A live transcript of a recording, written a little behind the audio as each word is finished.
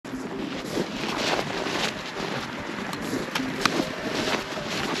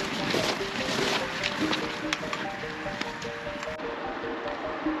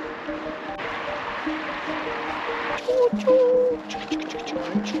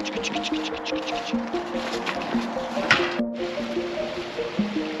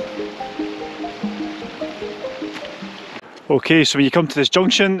Okay, so when you come to this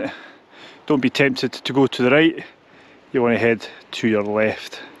junction, don't be tempted to go to the right, you want to head to your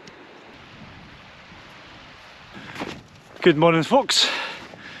left. Good morning folks,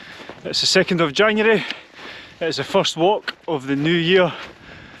 it's the 2nd of January, it's the first walk of the new year,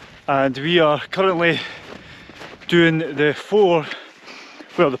 and we are currently doing the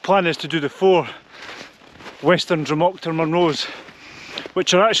plan is to do the 4 Western Drumochter Munros,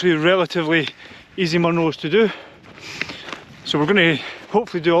 which are actually relatively easy Munros to do. So we're going to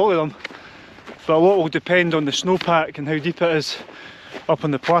hopefully do all of them, but a lot will depend on the snowpack and how deep it is up on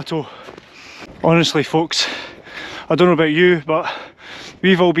the plateau. Honestly folks, I don't know about you, but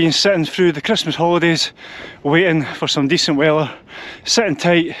we've all been sitting through the Christmas holidays waiting for some decent weather, sitting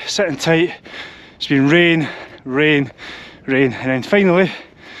tight. It's been rain, and then finally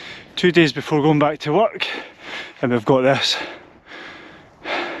 2 days before going back to work and we've got this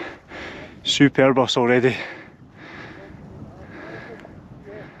superb bus already.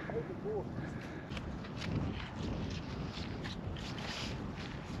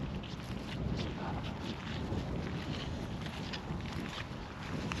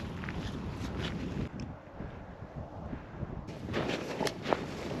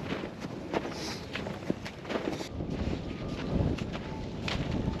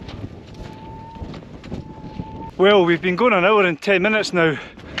 Well, we've been going an hour and 10 minutes now,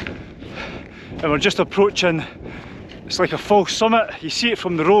 and we're just approaching, it's like a false summit. You see it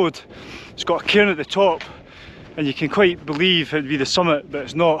from the road, it's got a cairn at the top, and you can quite believe it'd be the summit, but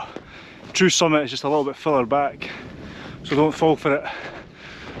it's not. True summit is just a little bit further back, so don't fall for it.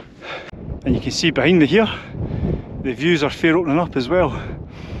 And you can see behind me here, the views are fair opening up as well.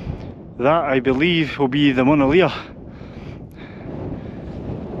 That, I believe, will be the Mhòr.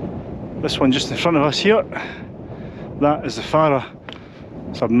 This one just in front of us here, that is the Fara.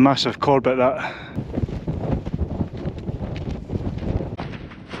 It's a massive corbett, that.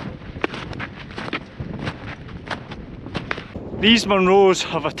 These Munros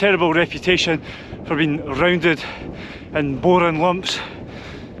have a terrible reputation for being rounded and boring lumps.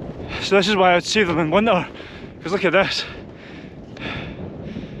 So this is why I'd save them in winter, because look at this.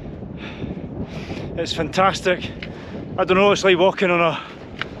 It's fantastic. I don't know, it's like walking on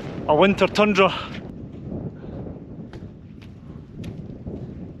a winter tundra.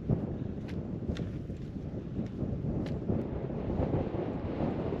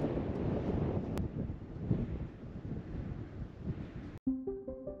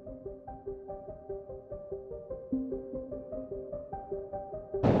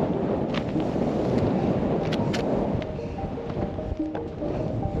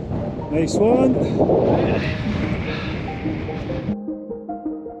 Nice one.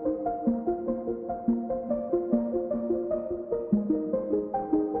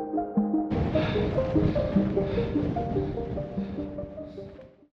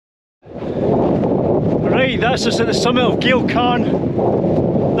 Right, that's us at the summit of Geal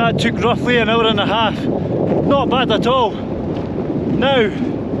Chàrn. That took roughly an hour and a half. Not bad at all. Now,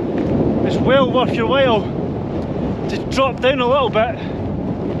 it's well worth your while to drop down a little bit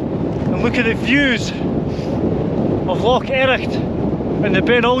and look at the views of Loch Ericht in the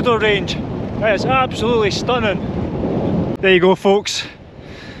Beinn range. It is absolutely stunning. There you go folks,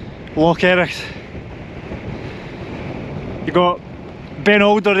 Loch Ericht. You got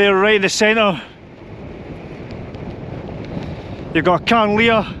Beinn there right in the centre. You've got Chàrn.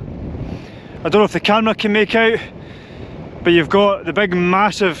 I don't know if the camera can make out, but you've got the big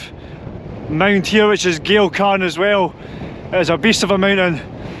massive mound here, which is Geal Chàrn as well. It's a beast of a mountain.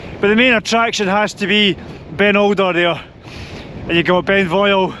 But the main attraction has to be Beinn there. And you've got Beinn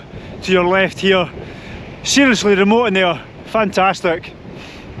Mhòr to your left here. Seriously remote in there, fantastic.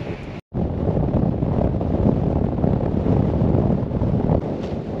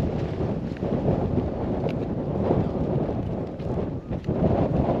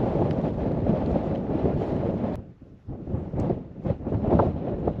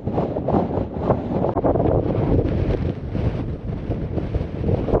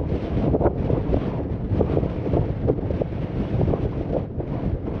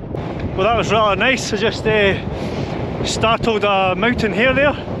 Well, that was rather nice. I just startled a mountain hare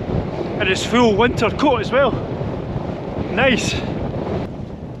there in its full winter coat as well. Nice.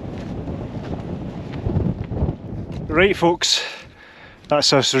 Right folks,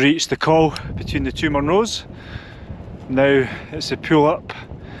 that's us reached the col between the two Munros. Now it's the pull up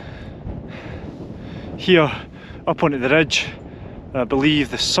here up onto the ridge. I believe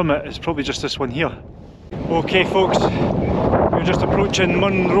the summit is probably just this one here. Okay folks, we We're just approaching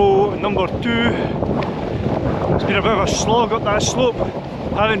Munro number 2. It's been a bit of a slog up that slope.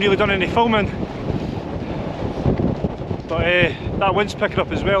 Haven't really done any filming. But that wind's picking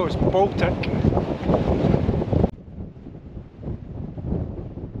up as well, it's Baltic.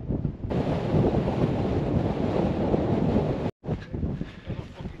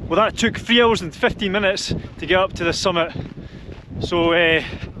 Well, that took 3 hours and 15 minutes to get up to the summit. So we're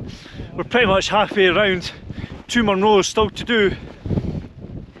pretty much halfway around. 2 Munros still to do.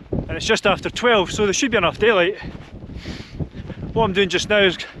 And it's just after 12, so there should be enough daylight. What I'm doing just now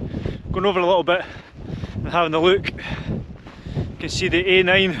is going over a little bit and having a look. You can see the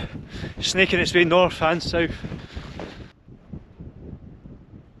A9 snaking its way north and south.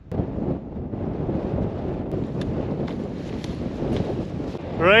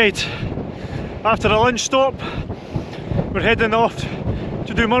 Right, after a lunch stop, we're heading off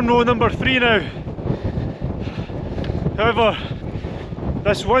to do Munro number 3 now. However,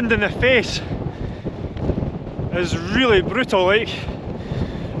 this wind in the face is really brutal, like.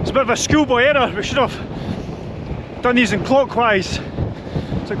 It's a bit of a schoolboy error. We should have done these in clockwise.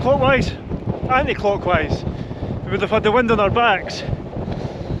 So clockwise, anti-clockwise. We would have had the wind on our backs.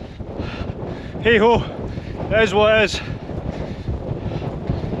 Hey ho, it is what it is.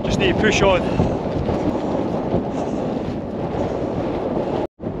 Just need to push on.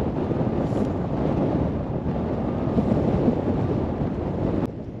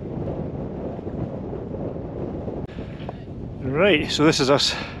 Right, so this is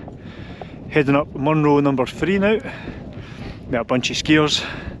us heading up Munro number 3 now. Met a bunch of skiers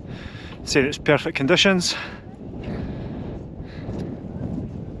saying it's perfect conditions.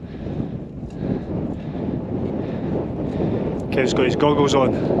 Kev's got his goggles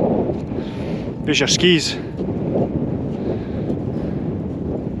on. There's your skis.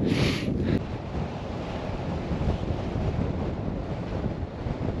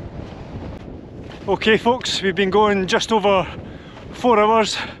 Okay folks, we've been going just over 4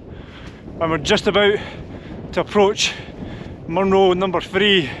 hours and we're just about to approach Munro number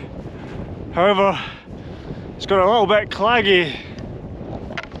 3. However, it's got a little bit claggy.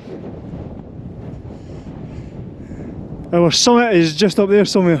 Our summit is just up there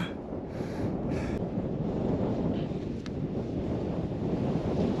somewhere.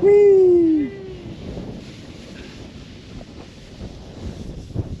 Whee!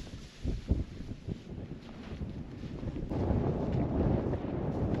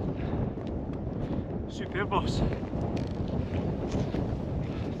 Superb, boss.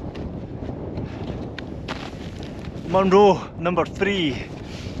 Munro number 3.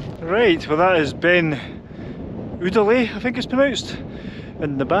 Right, well that is Beinn Udlamain, I think it's pronounced,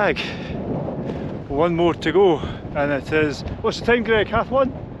 in the bag. One more to go, and it is, what's the time, Greg?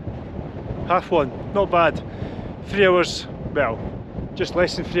 1:30? 1:30, not bad. 3 hours, well, just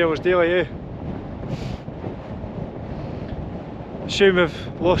less than 3 hours daylight, eh? Shame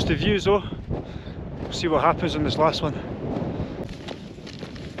we've lost the views though. We'll see what happens on this last one.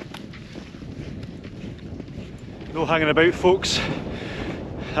 No hanging about, folks.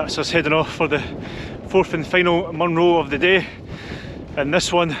 That's us heading off for the 4th and final Munro of the day, and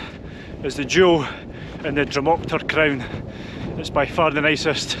this one is the Geal in the Drumochter crown. It's by far the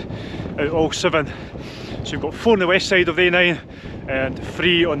nicest out of all 7. So you've got 4 on the west side of the A9 and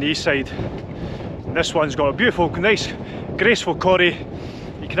 3 on the east side. And this one's got a beautiful, nice, graceful corrie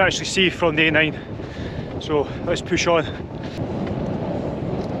you can actually see from the A9. So let's push on.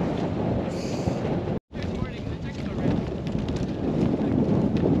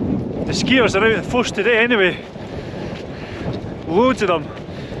 The skiers are out in force today anyway. Loads of them.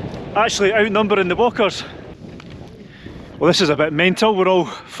 Actually outnumbering the walkers. Well, this is a bit mental, we're all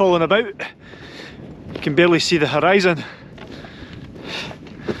falling about. You can barely see the horizon.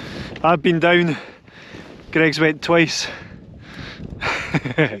 I've been down, Greg's went twice.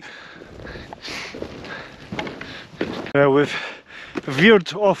 Well, we've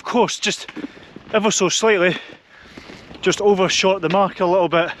veered off course just ever so slightly. Just overshot the mark a little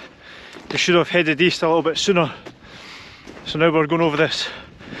bit. We should have headed east a little bit sooner. So now we're going over this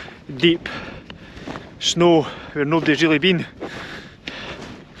deep snow where nobody's really been.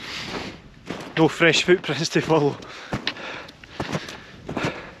 No fresh footprints to follow.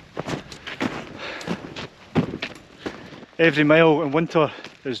 Every mile in winter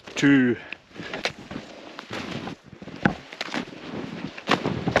is 2.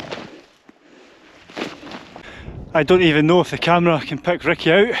 I don't even know if the camera can pick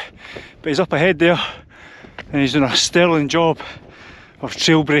Ricky out, but he's up ahead there and he's doing a sterling job of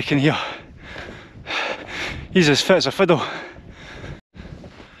trail breaking here. He's as fit as a fiddle.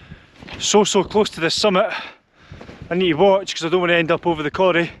 So close to the summit, I need to watch because I don't want to end up over the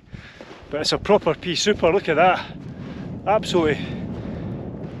quarry. But it's a proper pea super, look at that. Absolutely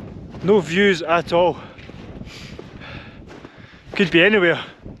no views at all. Could be anywhere.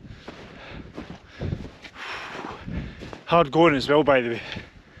 Hard going as well, by the way.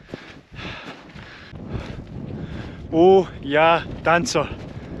 Oh yeah, dancer.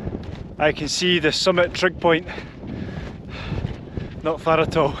 I can see the summit trig point. Not far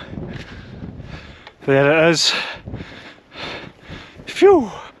at all. There it is.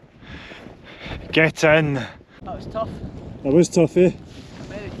 Phew! Get in. That was tough. That was tough, eh?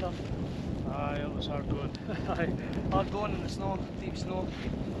 Very tough. Aye, it was hard going. Hard going in the snow, deep snow.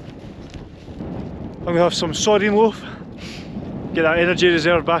 I'm going to have some sardine loaf, get that energy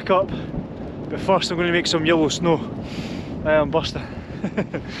reserve back up, but first I'm going to make some yellow snow. I am busting.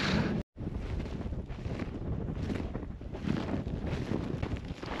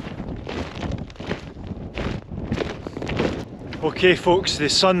 Okay folks, the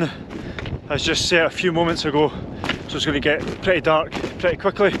sun has just set a few moments ago, so it's going to get pretty dark pretty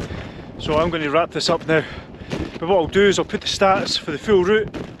quickly, so I'm going to wrap this up now. But what I'll do is I'll put the stats for the full route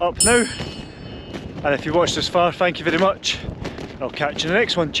up now, and if you watched this far, thank you very much. I'll catch you in the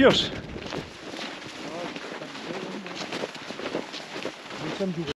next one. Cheers!